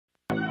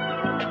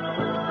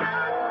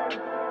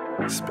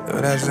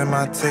Spill that shit in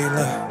my tea,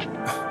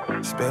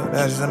 look. Spill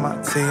that shit in my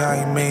tea,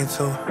 I ain't mean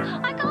to.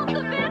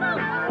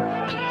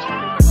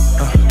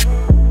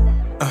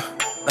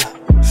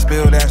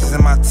 Spill that shit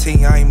in my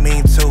tea, I ain't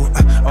mean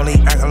to. Only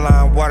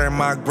alkaline water in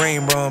my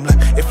green room.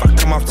 If I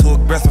come off too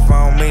aggressive,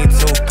 I don't mean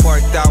to.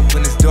 Parked out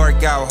when it's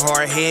dark out,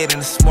 hard head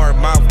and a smart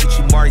mouth. Get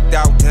you marked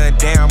out, gun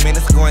down, man,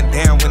 it's going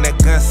down when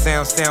that gun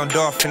sound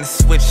off. And the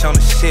switch on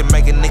the shit,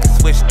 make a nigga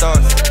switch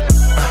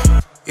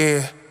thoughts.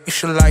 Yeah. You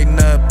should lighten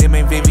up, them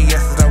ain't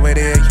VVS's over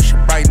there. You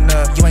should brighten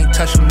up, you ain't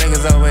touch them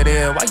niggas over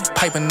there. Why you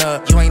piping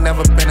up? You ain't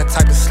never been the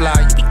type of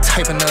slide, you be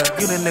typing up.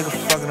 You the nigga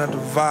fucking up the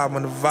vibe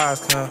when the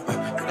vibes come.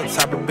 You the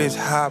type of bitch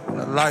hop when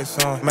the lights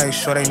on. Make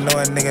sure they know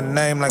a nigga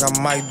name like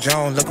I'm Mike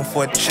Jones. Looking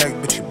for a check,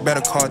 but you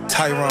better call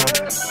Tyrone.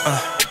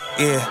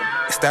 Yeah.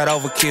 It's that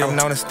overkill. I'm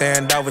known to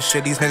stand over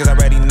shit. These niggas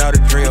already know the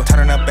drill.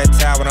 Turning up that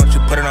tab, why don't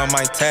you put it on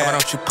my tab? Why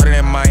don't you put it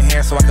in my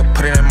hand so I can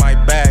put it in my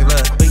bag?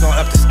 Look, we gon'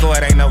 up the score,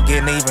 it ain't no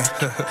getting even.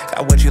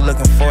 Got what you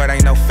looking for, it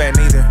ain't no fat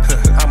neither.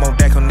 I'm on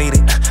deck, on need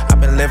it.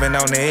 I've been living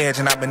on the edge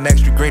and I've been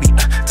extra gritty.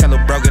 Tell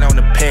her broken on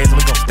the pegs, we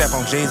gon' step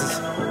on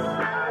Jesus.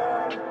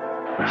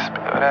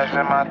 Spill that shit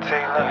in my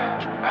tea, look.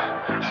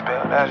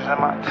 Spill that shit in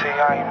my tea,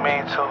 I ain't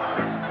mean to.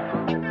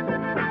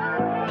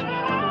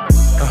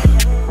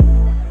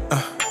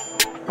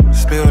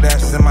 Spill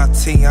that shit in my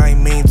tea, I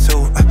ain't mean to.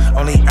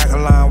 Only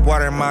alkaline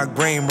water in my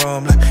green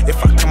room. If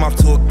I come off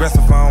too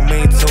aggressive, I don't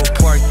mean to.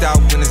 Parked out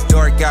when it's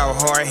dark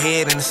out, hard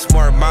head and a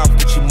smart mouth.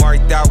 Get you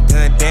marked out,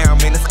 gun down,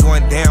 man, it's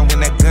going down when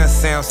that gun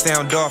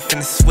sound off.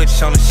 And the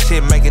switch on the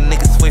shit, make a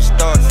nigga switch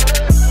thoughts.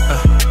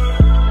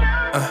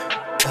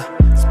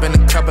 Spend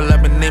a couple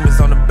of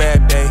enemies on a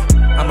bad day.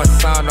 I'ma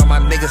sign on my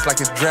niggas like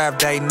it's draft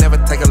day. Never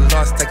take a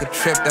loss, take a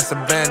trip, that's a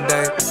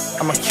band-aid.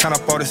 I'ma count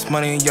up all this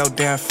money in your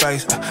damn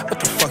face. What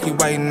the fuck you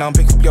waiting on?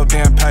 Pick up your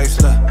damn pace,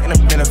 look. And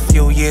it's been a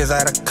few years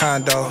out of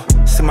condo.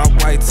 Send my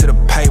way to the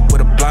paper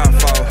with a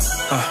blindfold.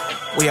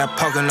 We at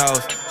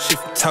Poconos, she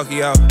from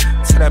Tokyo.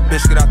 Tell that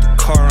bitch get out the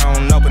car, I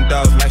don't open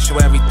doors. Make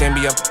sure everything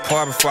be up to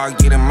par before I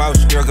get in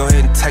motion. Girl, go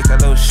ahead and take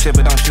that little shit,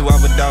 but don't you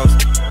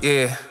overdose.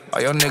 Yeah. Oh,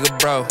 your nigga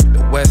bro,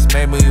 the West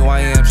made me who I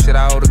am, shit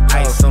I owe the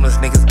coast. As soon as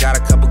niggas got a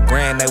couple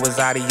grand, they was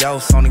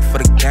adios. Only for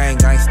the gang,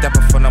 I ain't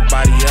stepping for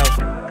nobody else.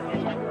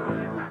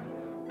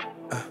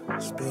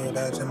 Spill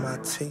that in my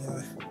tea,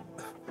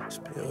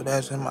 spill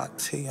that in my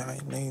tea, I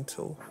ain't mean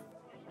to.